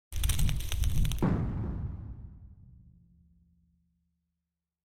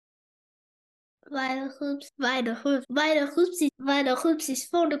Waar de hoops is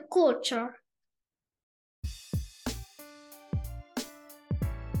for the culture.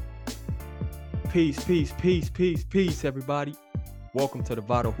 Peace, everybody. Welcome to the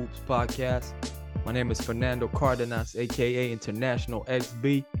Vital Hoops Podcast. My name is Fernando Cardenas, aka International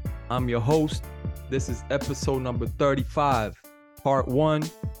XB. I'm your host. This is episode number 35, part 1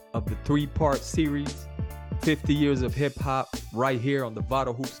 of the 3-part series, 50 years of hip hop, right here on the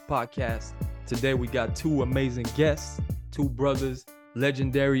Vital Hoops Podcast. Today we got two amazing guests, two brothers,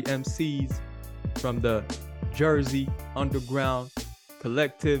 legendary MCs from the Jersey Underground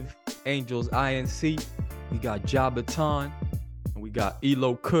Collective Angels INC. We got Jahbaton and we got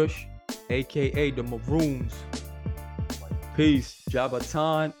Eloh Kush, aka the Maroons. Peace,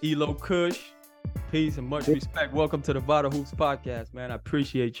 Jahbaton, Eloh Kush. Peace and much respect. Welcome to the Vital Hoops Podcast, man. I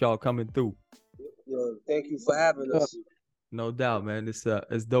appreciate y'all coming through. Yo, thank you for having us. No doubt, man.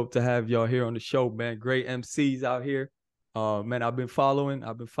 It's dope to have y'all here on the show, man. Great MCs out here. Man, I've been following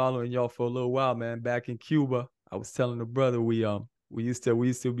y'all for a little while, man. Back in Cuba, I was telling the brother we used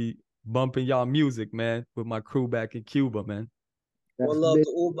to be bumping y'all music, man, with my crew back in Cuba, man. One love to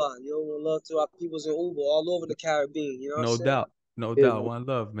Uber, yo. One love to our peoples in Uber all over the Caribbean. You know what I'm saying? No doubt. One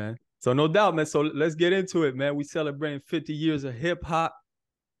love, man. So no doubt, man. So let's get into it, man. We celebrating 50 years of hip hop.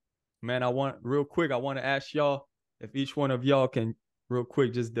 Man, I want to ask y'all if each one of y'all can real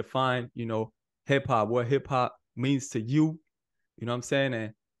quick just define, hip hop, what hip hop means to you. You know what I'm saying?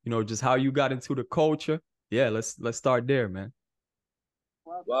 And, just how you got into the culture. Yeah, let's start there, man.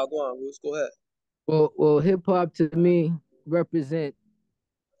 Well, go on, Ruth. Go ahead. Well, hip hop to me represent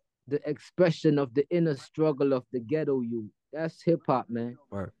the expression of the inner struggle of the ghetto youth. That's hip hop, man.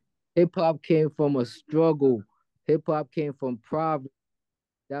 Right. Hip hop came from a struggle. Hip hop came from poverty.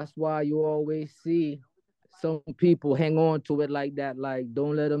 That's why you always see some people hang on to it like that. Like,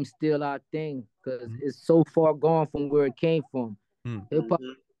 don't let them steal our thing, because it's so far gone from where it came from. Hip hop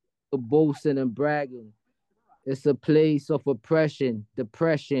is boasting and bragging. It's a place of oppression,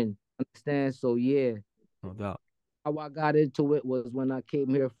 depression. Understand? So yeah. No doubt. How I got into it was when I came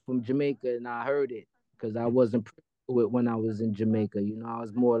here from Jamaica and I heard it, because I wasn't privy to it when I was in Jamaica. I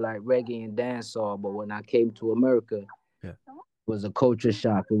was more like reggae and dancehall, but when I came to America, it was a culture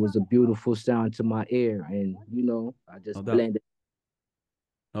shock. It was a beautiful sound to my ear, and I just blended.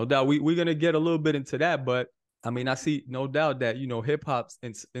 No doubt. We're gonna get a little bit into that, but I mean, I see no doubt that, hip hop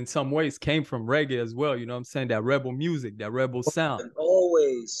in some ways came from reggae as well. You know what I'm saying? That rebel music, that rebel sound. And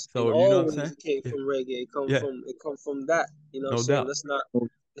always. So, and you know always what I'm saying? It came from reggae. It come from that. You know what No I'm saying? doubt.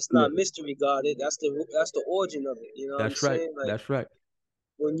 Let's not mystery guard it. That's the origin of it. You know what I'm saying? Like, That's right.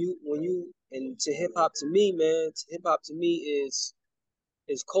 When you and to hip hop to me, man, hip hop to me is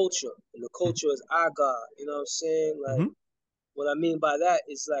culture. And the culture is our God. You know what I'm saying? Like what I mean by that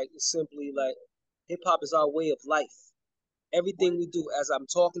is like it's simply like hip hop is our way of life. Everything we do, as I'm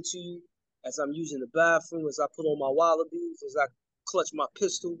talking to you, as I'm using the bathroom, as I put on my wallabies, as I clutch my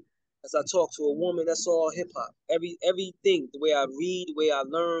pistol, as I talk to a woman, that's all hip hop. Everything, the way I read, the way I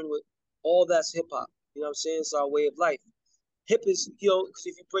learn, all that's hip hop. You know what I'm saying? It's our way of life. Hip is, because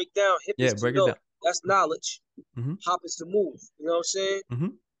if you break down, hip is to know. That's knowledge. Hop is to move. You know what I'm saying?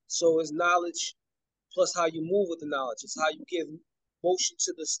 So it's knowledge plus how you move with the knowledge. It's how you give motion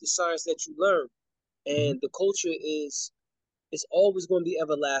to the science that you learn. And the culture is always going to be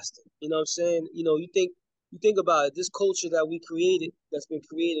everlasting. You know what I'm saying? You think about it, this culture that we created, that's been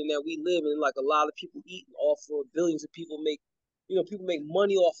created and that we live in, like a lot of people eat off of, billions of people make, people make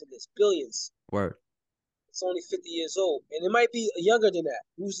money off of this, billions. Word. It's only 50 years old. And it might be younger than that.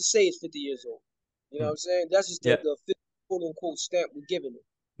 Who's to say it's 50 years old? You know what I'm saying? That's just the quote unquote stamp we're giving it.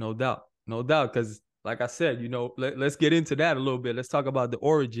 No doubt. Because like I said, let's get into that a little bit. Let's talk about the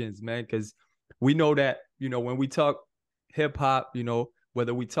origins, man. Because we know that, when we talk hip hop,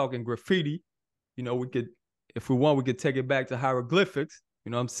 whether we talking graffiti, we could, if we want, we could take it back to hieroglyphics.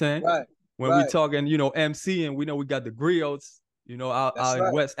 You know what I'm saying? Right. When we talking, MC, and we know we got the griots, out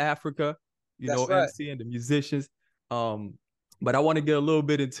in West Africa, MC and the musicians. But I want to get a little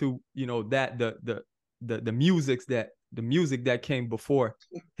bit into, that the music that came before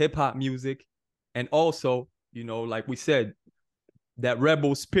hip hop music, and also, like we said, that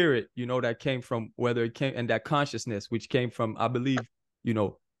rebel spirit, that came from, whether it came, and that consciousness, which came from, I believe,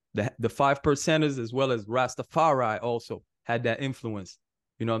 the 5 percenters, as well as Rastafari also had that influence,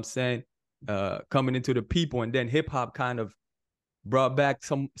 you know what I'm saying, coming into the people. And then hip hop kind of brought back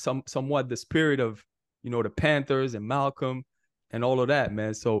somewhat the spirit of, the Panthers and Malcolm and all of that,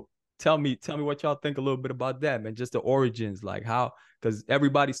 man. So tell me what y'all think a little bit about that, man. Just the origins, like how, because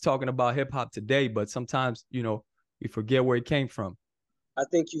everybody's talking about hip hop today, but sometimes, we forget where it came from. I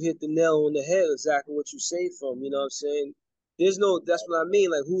think you hit the nail on the head, exactly what you say from, you know what I'm saying? That's what I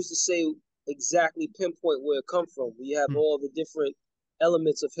mean. Like, who's to say exactly pinpoint where it come from? We have all the different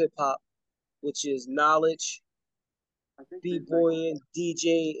elements of hip hop, which is knowledge, b-boying,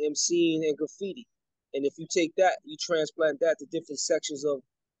 DJing, MCing, and graffiti. And if you take that, you transplant that to different sections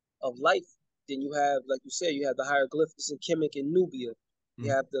of life, then you have, like you said, you have the hieroglyphics in Kemet and Nubia. You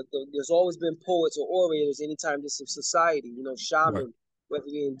have there's always been poets or orators anytime there's a society, you know, shaman, Right. whether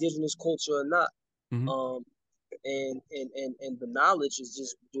you're indigenous culture or not. Um, and the knowledge is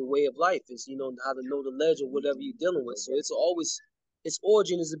just the way of life. Is, you know, how to know the ledge or whatever you're dealing with. So its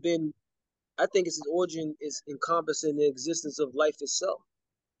origin has been, I think its origin is encompassed in the existence of life itself.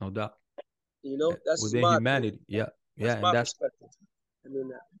 No doubt. You know, that's just Within my humanity. Yeah. that's Yeah. And my that's, perspective. I mean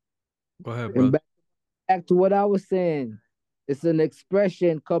that. go ahead, And brother. back to what I was saying, it's an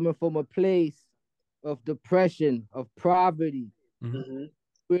expression coming from a place of depression, of poverty, Mm-hmm.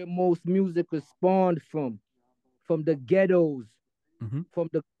 where most music is spawned from the ghettos, from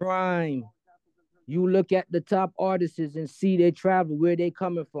the crime. You look at the top artists and see they travel, where they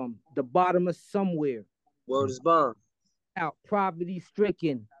coming from, the bottom of somewhere, Word is bond. out poverty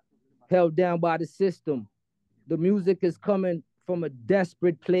stricken, held down by the system. The music is coming from a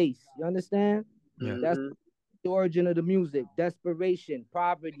desperate place. You understand? Yeah. That's Mm-hmm. the origin of the music. Desperation,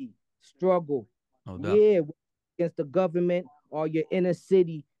 poverty, struggle. No doubt. Yeah, against the government or your inner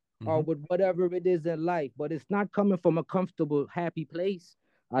city or with whatever it is in life. But it's not coming from a comfortable, happy place.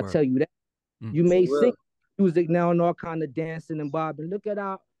 I Word. tell you that. You For may real. sing music now and all kind of dancing and bobbing. Look at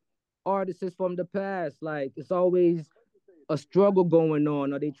our artists from the past. Like, it's always a struggle going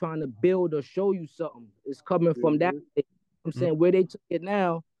on. Are they trying to build or show you something? It's coming from that. Mm-hmm. I'm saying where they took it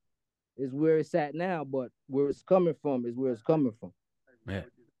now is where it's at now, but where it's coming from is where it's coming from. Yeah.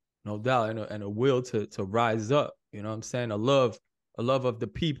 No doubt. And a will to rise up. You know what I'm saying? A love of the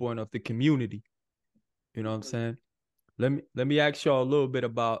people and of the community. You know what I'm saying? Let me ask y'all a little bit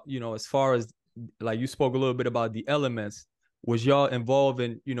about, you know, as far as, like, you spoke a little bit about the elements. Was y'all involved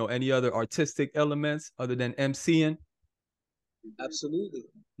in, you know, any other artistic elements other than MCing? Absolutely.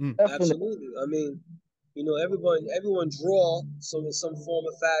 Definitely. Absolutely. I mean, you know, everyone draw some in some form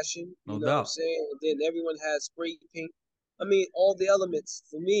of fashion, No you know what I'm doubt. saying? And then everyone has spray paint. I mean, all the elements.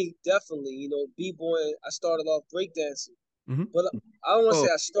 For me, definitely, you know, b-boy, I started off breakdancing. But I don't want to Oh,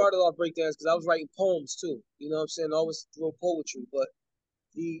 say I started off breakdance because I was writing poems too. You know what I'm saying? I always wrote poetry, but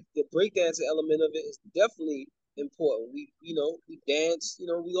the breakdancing element of it is definitely important. We dance, you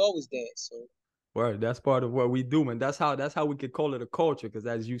know, we always dance. So Right. That's part of what we do, man. That's how we could call it a culture. Because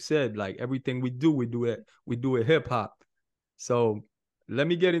as you said, like, everything we do it hip hop. So let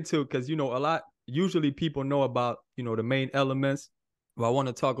me get into, because, you know, a lot, usually people know about, you know, the main elements. But I want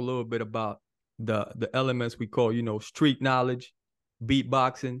to talk a little bit about the elements we call, you know, street knowledge,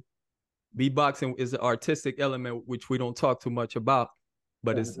 beatboxing. Beatboxing is an artistic element which we don't talk too much about,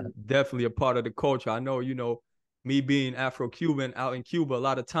 but it's definitely a part of the culture. I know, you know, me being Afro-Cuban out in Cuba, a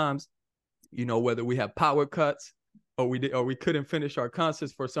lot of times, you know, whether we have power cuts or we couldn't finish our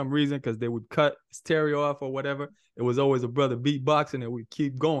concerts for some reason because they would cut stereo off or whatever, it was always a brother beatboxing and we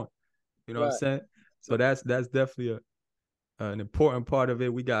keep going. You know what I'm right, saying? So that's definitely an important part of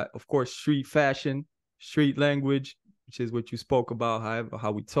it. We got, of course, street fashion, street language, which is what you spoke about,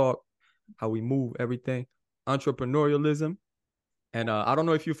 how we talk, how we move, everything. Entrepreneurialism. And I don't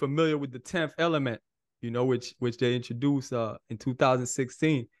know if you're familiar with the 10th element, you know, which they introduced in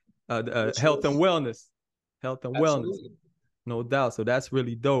 2016, which health and was wellness. Health and wellness, absolutely. no doubt. So that's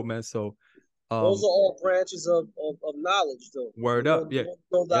really dope, man. So Those um, are all branches of knowledge, though. word up. Yeah.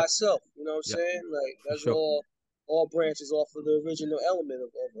 Know Yep. thyself. You know what I'm Yep. saying? Like For that's sure. all branches off of the original element of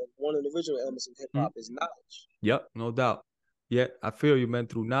one of the original elements of hip Mm. hop is knowledge. Yep. No doubt. Yeah. I feel you, man.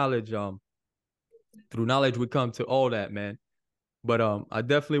 Through knowledge, we come to all that, man. But I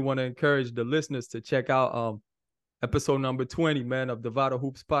definitely want to encourage the listeners to check out episode number 20, man, of the Vital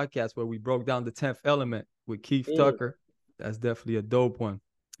Hoops podcast, where we broke down the 10th element with Keith Mm. Tucker. That's definitely a dope one.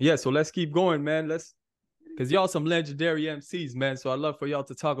 Yeah, so let's keep going, man. Because y'all some legendary MCs, man. So I'd love for y'all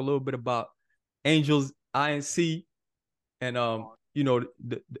to talk a little bit about Angels INC and you know,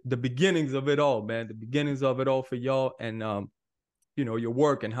 the beginnings of it all, man. The beginnings of it all for y'all, and you know, your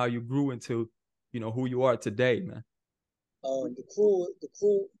work and how you grew into, you know, who you are today, man. The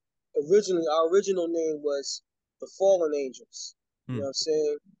crew originally, our original name was the Fallen Angels. You know what I'm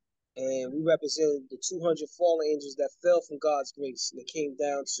saying? And we represented the 200 fallen angels that fell from God's grace and they came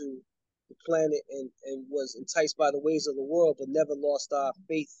down to the planet and was enticed by the ways of the world, but never lost our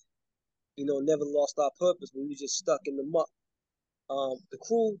faith. You know, never lost our purpose. But we were just stuck in the muck. The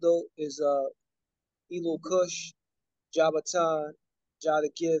crew though is Eloh, Kush, Jahbaton, Jah the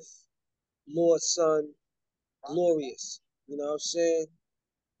Gift, Lord Son, Glorious. You know what I'm saying?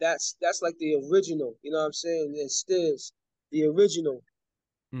 That's like the original. You know what I'm saying? And Stiz, the original.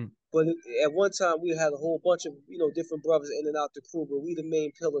 But at one time we had a whole bunch of different brothers in and out the crew, but we the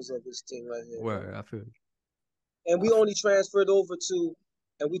main pillars of this thing right here. Where I feel you. And we only transferred over to,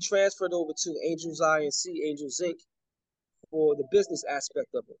 Angels INC, Angels Inc. for the business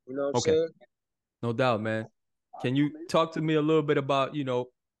aspect of it. You know what I'm saying? No doubt, man. Can you talk to me a little bit about, your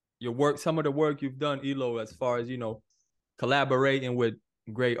work, some of the work you've done, Eloh, as far as, collaborating with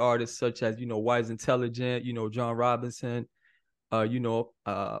great artists such as, Wise Intelligent, John Robinson.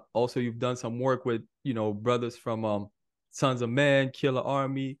 Also you've done some work with, brothers from Sons of Men, Killer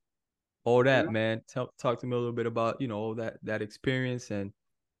Army, all that, man. Talk to me a little bit about, all that experience. And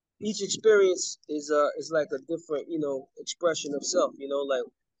each experience is like a different, expression of self. Like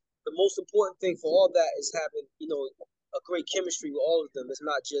the most important thing for all that is having, a great chemistry with all of them. It's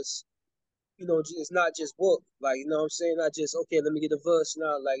not just, it's not just work. Like, you know what I'm saying? Not just, okay, let me get a verse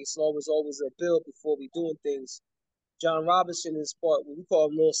now. Like, it's always a build before we doing things. John Robinson is part, we call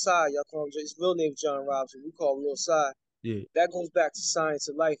him Lil Sai. Y'all call him, his real name is John Robinson. We call him Lil Sai. Yeah. That goes back to Science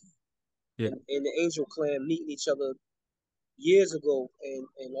of Life. Yeah. And the Angel Clan meeting each other years ago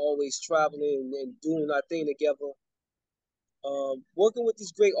and always traveling and doing our thing together. Working with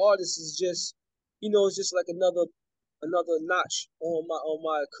these great artists is just, it's just like another notch on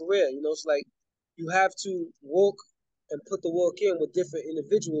my career. It's like you have to work and put the work in with different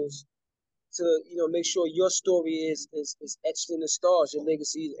individuals to, make sure your story is etched in the stars, your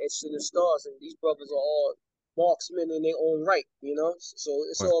legacy is etched in the stars, and these brothers are all marksmen in their own right, So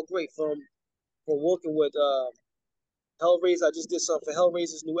it's all great from working with Hellraiser. I just did something for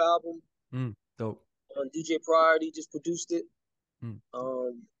Hellraiser's new album. Dope. DJ Priority just produced it.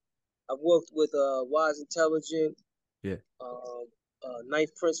 I've worked with Wise Intelligent. Yeah.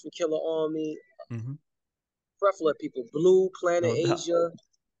 Ninth Prince for Killer Army. Breath people. Blue, Planet Asia.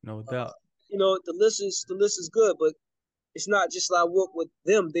 No doubt. The list is good, but it's not just like I work with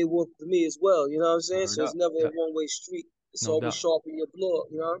them, they work with me as well. You know what I'm saying? So it's never a one-way street. It's always sharpen your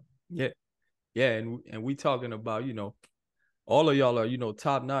blood, Yeah. Yeah, and we talking about, all of y'all are,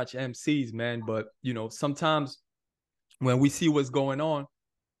 top-notch MCs, man. But, sometimes when we see what's going on,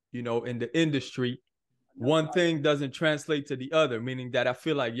 in the industry, one thing doesn't translate to the other, meaning that I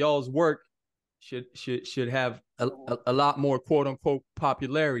feel like y'all's work should have a lot more quote unquote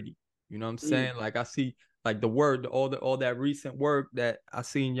popularity. You know what I'm saying? Like I see like the word, all that recent work that I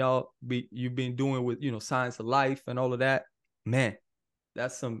seen you've been doing with, Science of Life and all of that. Man,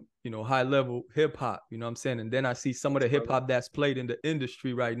 that's some, high level hip hop, you know what I'm saying? And then I see some of the hip hop that's played in the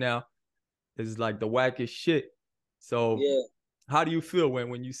industry right now is like the wackest shit. So yeah. How do you feel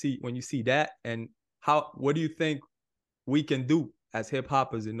when you see that, and what do you think we can do as hip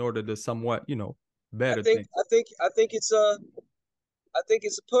hoppers in order to somewhat, better things? I think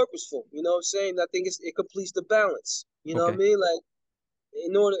it's purposeful, you know what I'm saying? I think it completes the balance. You know what I mean? Like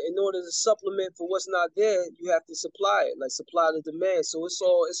in order to supplement for what's not there, you have to supply it, like supply the demand. So it's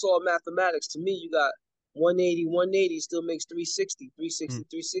all mathematics. To me, you got 180 still makes 360,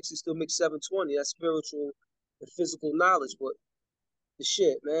 360 still makes 720. That's spiritual and physical knowledge. But the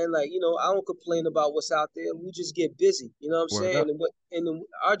shit, man, like, I don't complain about what's out there. We just get busy, you know what I'm saying? And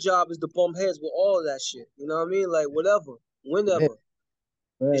our job is to bump heads with all of that shit. You know what I mean? Like whatever, whenever.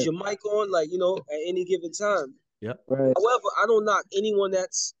 Right. Is your mic on? Like, at any given time. Yeah. Right. However, I don't knock anyone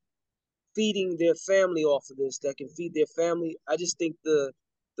that's feeding their family off of this, that can feed their family. I just think the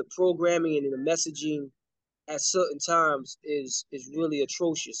programming and the messaging at certain times is really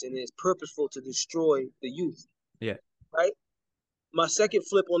atrocious and is purposeful to destroy the youth. Yeah. Right? My second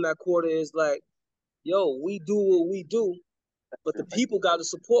flip on that quarter is like, yo, we do what we do, but the people got to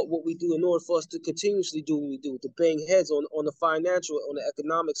support what we do in order for us to continuously do what we do, to bang heads on the financial, on the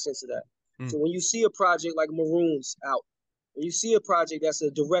economic sense of that. So when you see a project like Maroons out, when you see a project that's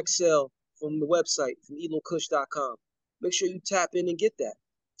a direct sale from the website, from elohkush.com, make sure you tap in and get that.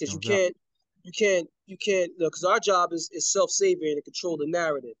 Because you can't, because our job is self-saving and to control the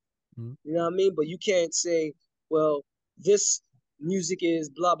narrative. You know what I mean? But you can't say, well, this music is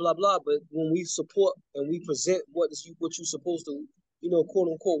blah blah blah, but when we support and we present what you're supposed to, quote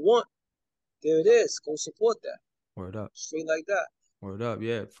unquote want, there it is. Go support that. Word up. Straight like that. Word up,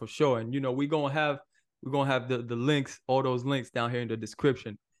 yeah, for sure. And we're gonna have the links, all those links down here in the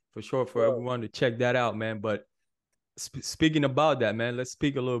description for sure for everyone to check that out, man. But speaking about that, man, let's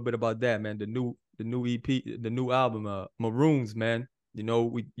speak a little bit about that, man. The new EP, the new album, Maroons, man.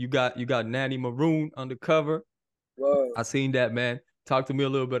 You got Nanny Maroon on the cover. Word. I seen that, man. Talk to me a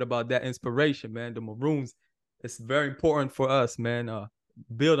little bit about that inspiration, man. The Maroons, it's very important for us, man.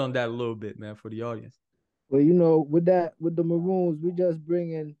 Build on that a little bit, man, for the audience. Well, with the Maroons, we just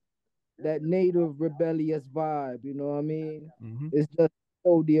bringing that native rebellious vibe. You know what I mean? Mm-hmm. It's just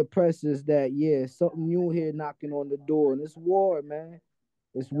so the oppressors that something new here knocking on the door, and it's war, man.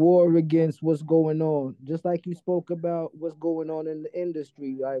 It's war against what's going on. Just like you spoke about what's going on in the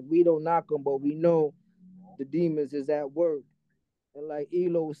industry. Like we don't knock them, but we know the demons is at work. And like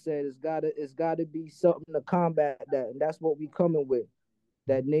Eloh said, it's gotta be something to combat that, and that's what we coming with.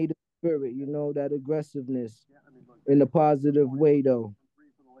 That native spirit, that aggressiveness in a positive way, though.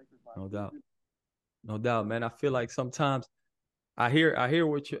 No doubt, no doubt, man. I feel like sometimes I hear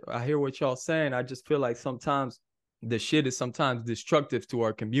what y'all saying. I just feel like sometimes the shit is sometimes destructive to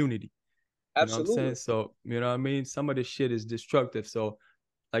our community. You know what I'm saying? Absolutely. So, you know what I mean? Some of this shit is destructive. So,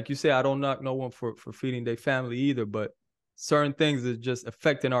 like you say, I don't knock no one for feeding their family either, but certain things is just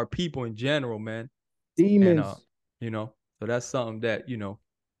affecting our people in general, man. And Demons. so that's something that, is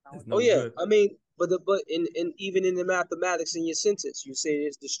Oh no yeah, good. I mean, but in even in the mathematics in your sentence, you say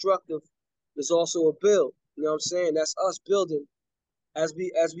it's destructive. There's also a build. You know what I'm saying? That's us building as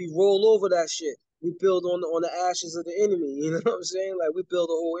we roll over that shit. We build on the ashes of the enemy. You know what I'm saying? Like we build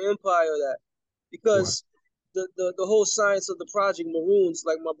a whole empire of that Right. because the whole science of the Project Maroons,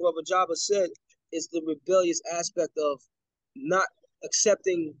 like my brother Jabba said, is the rebellious aspect of not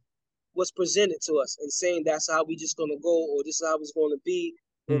accepting what's presented to us and saying that's how we just gonna go or this is how it's gonna be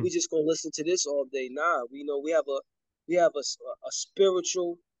or we just gonna listen to this all day. Nah, we know we have a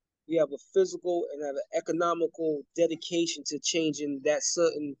spiritual, we have a physical, and have an economical dedication to changing that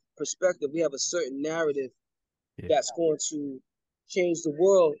certain perspective. We have a certain narrative that's going to change the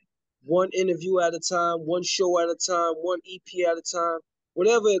world, one interview at a time, one show at a time, one EP at a time,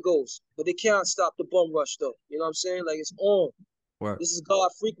 whatever it goes. But they can't stop the bum rush though. You know what I'm saying? Like it's on. Right. This is God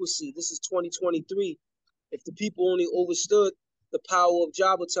frequency. This is 2023. If the people only understood the power of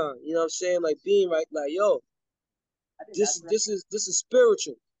Jahbaton, you know what I'm saying? Like being right, like yo, this is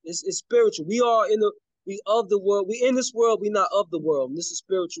spiritual. It's spiritual. We of the world. We in this world. We not of the world. And this is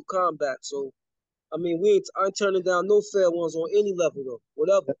spiritual combat. So I mean, I ain't turning down no fair ones on any level though.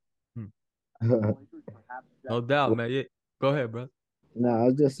 Whatever. No doubt, man. Yeah. Go ahead, bro. Nah, I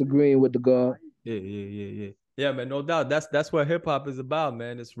was just agreeing with the God. Yeah, man. No doubt. That's what hip hop is about,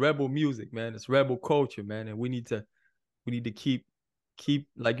 man. It's rebel music, man. It's rebel culture, man. And we need to keep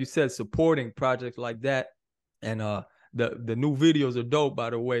like you said, supporting projects like that. And the new videos are dope, by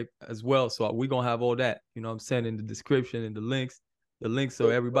the way, as well. So we're gonna have all that, you know what I'm saying, in the description and the links so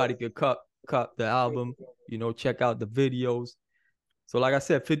everybody can cop the album, check out the videos. So like I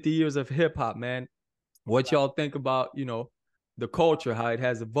said, 50 years of hip hop, man. What y'all think about, the culture, how it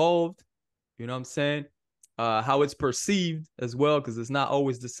has evolved, you know what I'm saying? How it's perceived as well, because it's not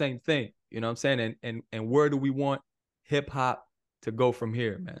always the same thing, you know what I'm saying? And where do we want hip hop to go from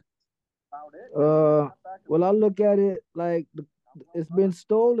here, man? Well, I look at it like it's been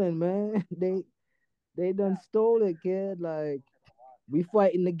stolen, man. They done stole it, kid. Like we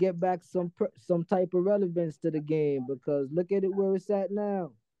fighting to get back some type of relevance to the game because look at it where it's at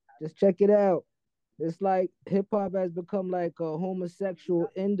now. Just check it out. It's like hip hop has become like a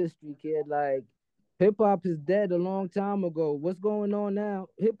homosexual industry, kid. Like hip hop is dead a long time ago. What's going on now?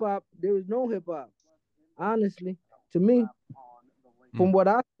 Hip hop, there is no hip hop. Honestly, to me, from what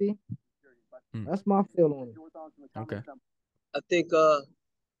I see, that's my feel on it. Okay. I think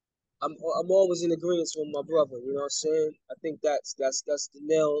I'm always in agreement with my brother. You know what I'm saying? I think that's the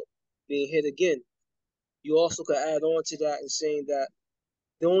nail being hit again. You also could add on to that and saying that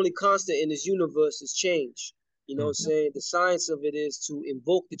the only constant in this universe is change. You know what I'm saying? The science of it is to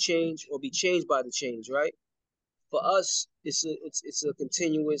invoke the change or be changed by the change, right? For us, it's a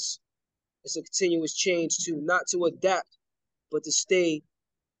continuous change to not to adapt, but to stay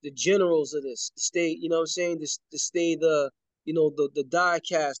the generals of this, to stay, you know what I'm saying, to stay the die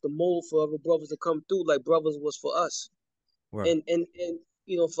cast, the mold for other brothers to come through like brothers was for us. Right. And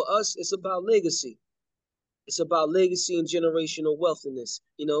for us, it's about legacy. It's about legacy and generational wealth in this,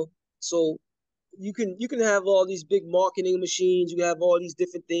 So you can have all these big marketing machines, you can have all these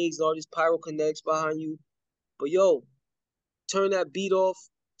different things, all these pyroconnects behind you, but yo, turn that beat off,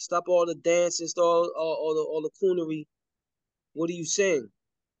 stop all the dancing, stop all the coonery. What are you saying?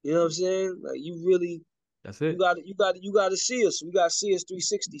 You know what I'm saying? Like you really, that's it. You got to see us. We got to see us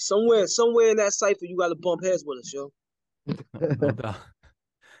 360 somewhere in that cipher. You got to bump heads with us, yo. No doubt.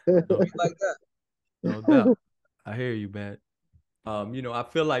 Like that. No doubt. I hear you, man. I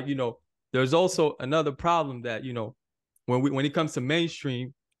feel like, there's also another problem that, when it comes to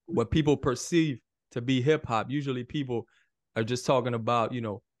mainstream, what people perceive to be hip hop, usually people are just talking about,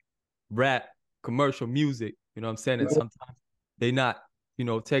 rap, commercial music, You know what I'm saying? And sometimes they not, you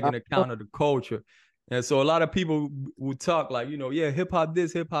know, taking account of the culture. And so a lot of people would talk like, you know, yeah, hip hop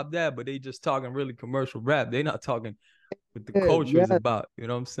this, hip hop that, but they just talking really commercial rap. They not talking what the culture is about. You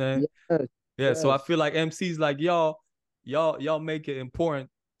know what I'm saying? Yeah. So I feel like MCs like y'all make it important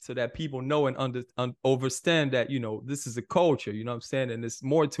so that people know and understand that, you know, this is a culture, you know what I'm saying? And there's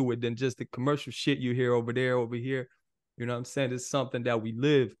more to it than just the commercial shit you hear over there, over here. You know what I'm saying? It's something that we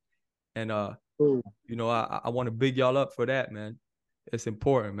live. And, you know, I want to big y'all up for that, man. It's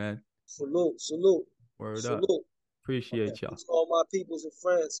important, man. Salute. Word salute. up. Appreciate y'all. It's all my peoples in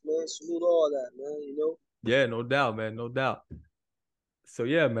France, man. Salute all that, man, you know? Yeah, no doubt, man. No doubt. So,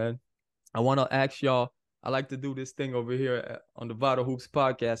 yeah, man. I want to ask y'all, I like to do this thing over here on the Vital Hoops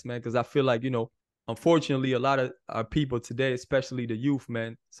podcast, man, because I feel like, you know, unfortunately, a lot of our people today, especially the youth,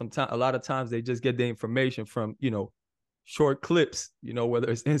 man, a lot of times they just get the information from, you know, short clips, you know, whether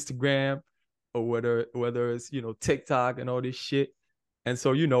it's Instagram or whether it's, you know, TikTok and all this shit. And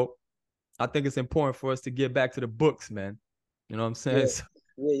so, you know, I think it's important for us to get back to the books, man. You know what I'm saying? Yeah. So,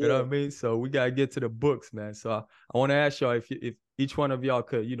 you know what I mean? So we got to get to the books, man. So I want to ask y'all if each one of y'all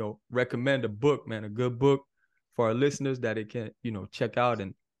could, you know, recommend a book, man, a good book for our listeners that they can, you know, check out.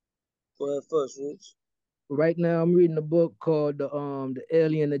 And go ahead first, Rich. Right now I'm reading a book called the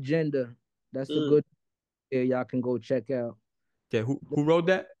Alien Agenda. That's a good y'all can go check out. Okay, who wrote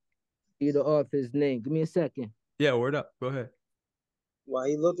that? The author's name. Give me a second. Yeah, word up. Go ahead. While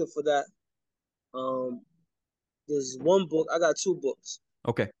he looking for that, there's one book. I got two books.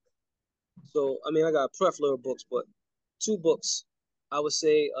 Okay. So I mean, I got a plethora of books, but two books. I would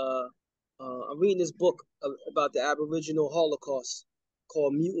say I'm reading this book about the Aboriginal Holocaust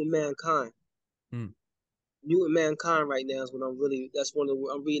called Mutant Mankind. Mutant Mankind right now is what I'm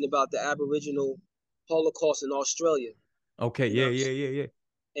reading about the Aboriginal Holocaust in Australia. Okay, yeah.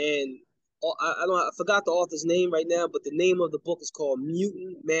 And I forgot the author's name right now, but the name of the book is called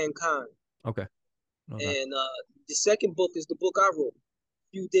Mutant Mankind. Okay. And the second book is the book I wrote,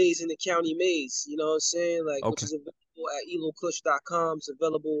 Few Days in the County Maze. You know what I'm saying? Like, which is available at elohkush.com. It's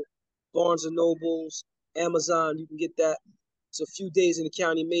available Barnes and Nobles, Amazon. You can get that. It's a Few Days in the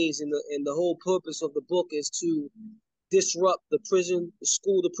County Maze, and the whole purpose of the book is to disrupt the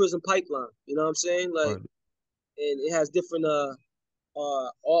school to prison pipeline. You know what I'm saying? Like, and it has different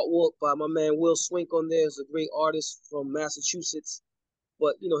artwork by my man Will Swink on there. He's a great artist from Massachusetts.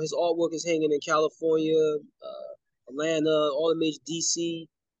 But, you know, his artwork is hanging in California, Atlanta, all the major DC,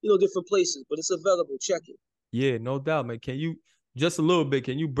 you know, different places. But it's available. Check it. Yeah, no doubt, man. Can you just a little bit?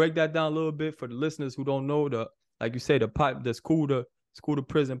 Can you break that down a little bit for the listeners who don't know like you say, the school to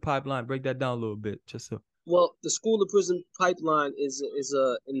prison pipeline? Break that down a little bit, just so. Well, the school to prison pipeline is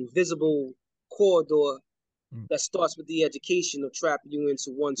an invisible corridor that starts with the education of trapping you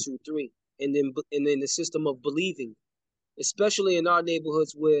into 1, 2, 3, and then the system of believing, especially in our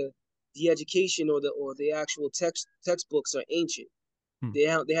neighborhoods where the education or the actual textbooks are ancient. They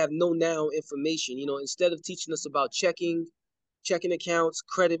have no now information. You know, instead of teaching us about checking accounts,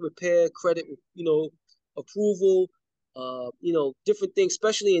 credit repair, credit, you know, approval, you know, different things,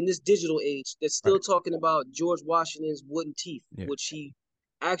 especially in this digital age, they're still talking about George Washington's wooden teeth, which he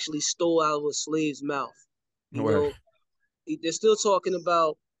actually stole out of a slave's mouth. You know, they're still talking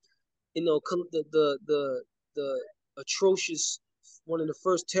about, you know, the atrocious, one of the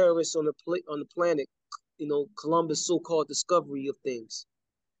first terrorists on the planet, you know, Columbus' so-called discovery of things.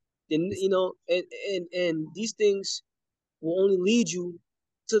 Then, you know, and these things will only lead you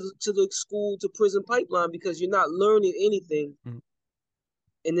to the school to prison pipeline because you're not learning anything.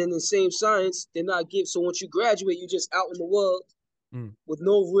 And then the same science, they're not giving. So once you graduate, you're just out in the world with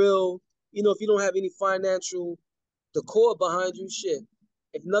no real, you know, if you don't have any financial decor behind you, shit.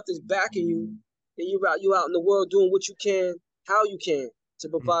 If nothing's backing you, then you're out in the world doing what you can, how you can to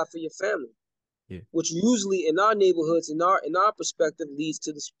provide for your family. Yeah. Which usually in our neighborhoods, in our perspective, leads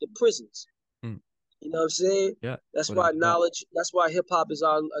to the prisons. You know what I'm saying? Yeah. That's why knowledge. That's why hip hop is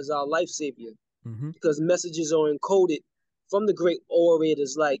our life savior, because messages are encoded from the great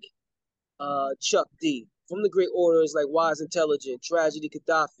orators like Chuck D, from the great orators like Wise Intelligent, Tragedy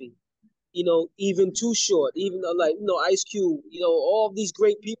Gaddafi. You know, even Too Short, even like, you know, Ice Cube. You know, all of these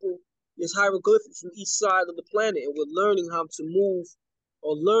great people. There's hieroglyphics from each side of the planet, and we're learning how to move,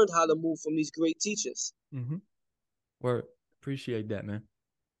 or learned how to move from these great teachers. Word. Appreciate that, man.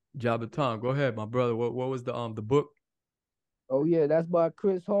 Jahbaton, go ahead, my brother. What was the book? Oh yeah, that's by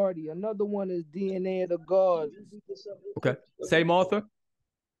Chris Hardy. Another one is DNA of the Gods. Okay. Same author?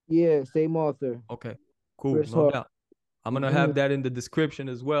 Yeah, same author. Okay. Cool. Chris no Hardy. Doubt. I'm gonna have that in the description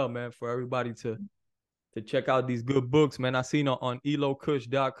as well, man, for everybody to check out these good books, man. I seen on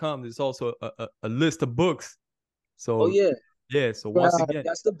elohkush.com there's also a list of books So yeah. So once again,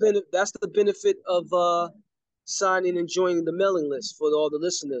 that's the benefit of signing and joining the mailing list for all the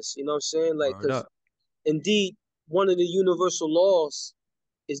listeners. You know what I'm saying? Like, because indeed, one of the universal laws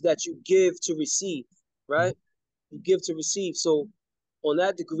is that you give to receive, right? You give to receive. So on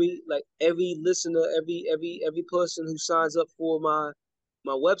that degree, like every listener, every person who signs up for my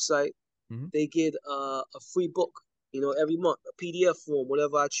website, they get a free book, every month, a PDF form,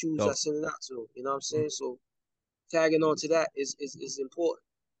 whatever I choose, I send it out to them. You know what I'm saying? So tagging on to that is important.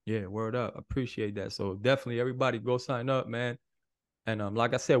 Yeah, word up. Appreciate that. So definitely everybody go sign up, man. And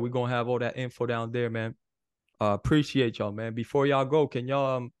like I said, we're gonna have all that info down there, man. Appreciate y'all, man. Before y'all go, can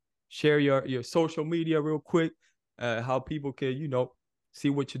y'all share your social media real quick? How people can, see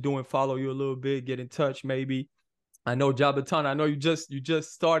what you're doing, follow you a little bit, get in touch maybe. I know Jahbaton, I know you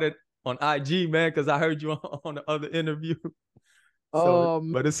just started on IG, man, because I heard you on the other interview. So,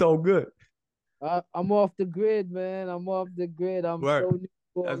 but it's all good. I'm off the grid, man. I'm off the grid. I'm Word. so new to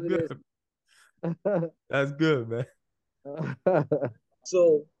all That's of good. this. That's good, man.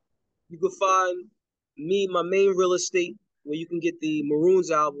 So you can find me, my main real estate, where you can get the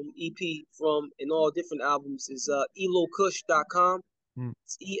Maroons album EP from, and all different albums, is elohkush.com.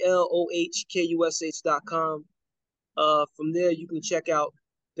 It's ELOHKUSH.com. From there you can check out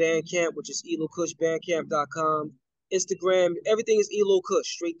Bandcamp, which is elohkushbandcamp.com. Instagram, everything is Eloh Kush,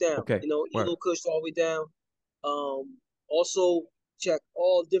 straight down. Okay. Eloh Kush all the way down. Also check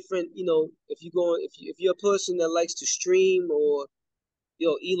all different, if you're a person that likes to stream, or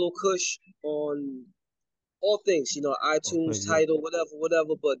Eloh Kush on all things, iTunes, Tidal,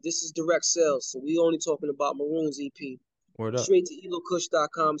 whatever. But this is direct sales, so we only talking about Maroons EP. Word up. Straight to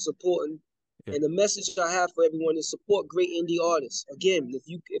elohkush.com, supporting. Yeah. And the message I have for everyone is support great indie artists. Again, if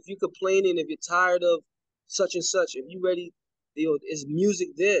you're complaining, if you're tired of such and such, if you're ready, there's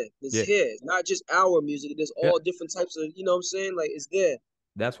music there. It's here. It's not just our music. There's all different types of, you know what I'm saying? Like, it's there.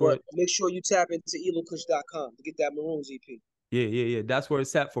 That's where. Make sure you tap into elohkush.com to get that Maroons EP. Yeah. That's where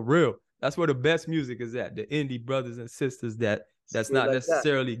it's at for real. That's where the best music is at. The indie brothers and sisters that's not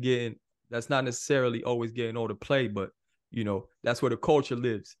necessarily getting, that's not necessarily always getting all the play, but that's where the culture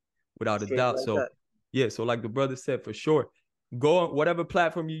lives, without a doubt. So so like the brother said, for sure, go on whatever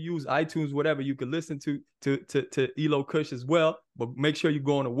platform you use, iTunes, whatever, you can listen to Eloh Kush as well. But make sure you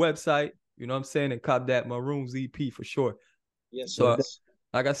go on the website, you know what I'm saying, and cop that Maroons EP for sure. Yes, so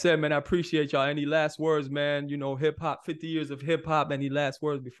like I said, man, I appreciate y'all. Any last words, man? Hip hop, 50 years of hip hop. Any last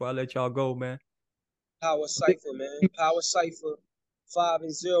words before I let y'all go, man? Power Cypher, man. Power Cypher. 5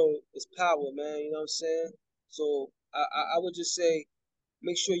 and 0 is power, man. You know what I'm saying? So I would just say,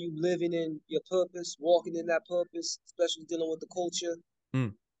 make sure you living in your purpose, walking in that purpose, especially dealing with the culture.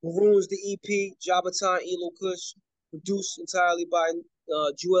 Maroons, the EP, Jahbaton, Eloh Kush, produced entirely by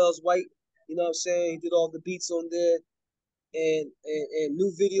Jewels White. You know what I'm saying? He did all the beats on there. And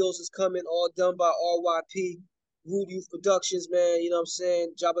new videos is coming, all done by RYP, Rude Youth Productions, man. You know what I'm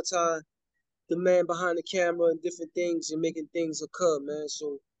saying? Jahbaton, the man behind the camera and different things and making things occur, man.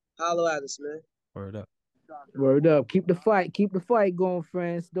 So holler at us, man. Word up. Word up. Keep the fight going,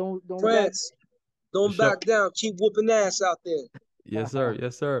 friends. Don't back down. Keep whooping ass out there. Yes, sir.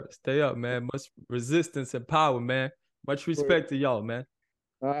 Yes, sir. Stay up, man. Much resistance and power, man. Much respect to y'all, man.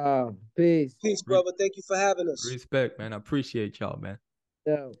 Peace. Peace, brother. Thank you for having us. Respect, man. I appreciate y'all, man.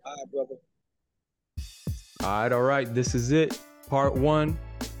 Yeah. All right, brother. All right. This is it. Part 1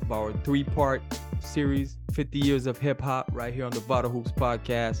 of our 3-part series, 50 years of hip hop, right here on the Vital Hoops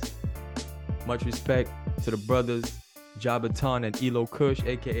podcast. Much respect to the brothers Jahbaton and Eloh Kush,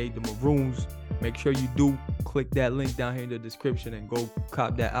 aka the Maroons. Make sure you do click that link down here in the description and go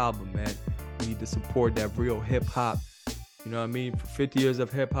cop that album, man. We need to support that real hip hop. You know what I mean? For 50 years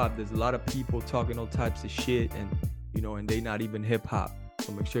of hip hop, there's a lot of people talking all types of shit, and and they not even hip hop.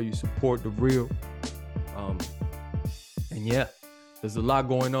 So make sure you support the real. And yeah, there's a lot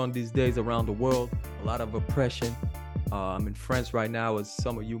going on these days around the world. A lot of oppression. I'm in France right now, as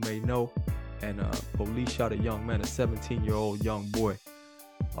some of you may know, and police shot a young man, a 17-year-old young boy,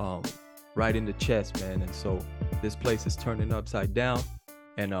 right in the chest, man. And so this place is turning upside down,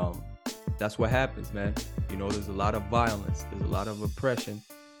 and that's what happens, man. There's a lot of violence, there's a lot of oppression,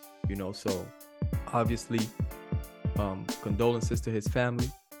 so obviously condolences to his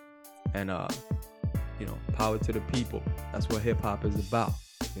family, and power to the people. That's what hip hop is about.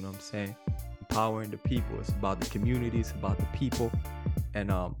 You know what I'm saying? Empowering the people. It's about the community, it's about the people,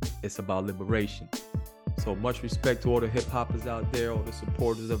 and it's about liberation. So much respect to all the hip hoppers out there, all the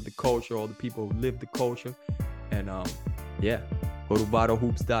supporters of the culture, all the people who live the culture. And go to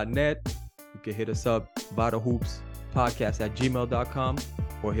vitalhoops.net. You can hit us up, vitalhoopspodcast@gmail.com,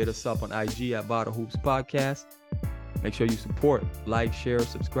 or hit us up on IG at vitalhoopspodcast. Make sure you support, like, share,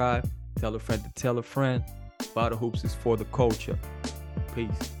 subscribe, tell a friend to tell a friend. Vital Hoops is for the culture.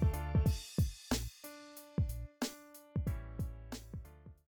 Peace.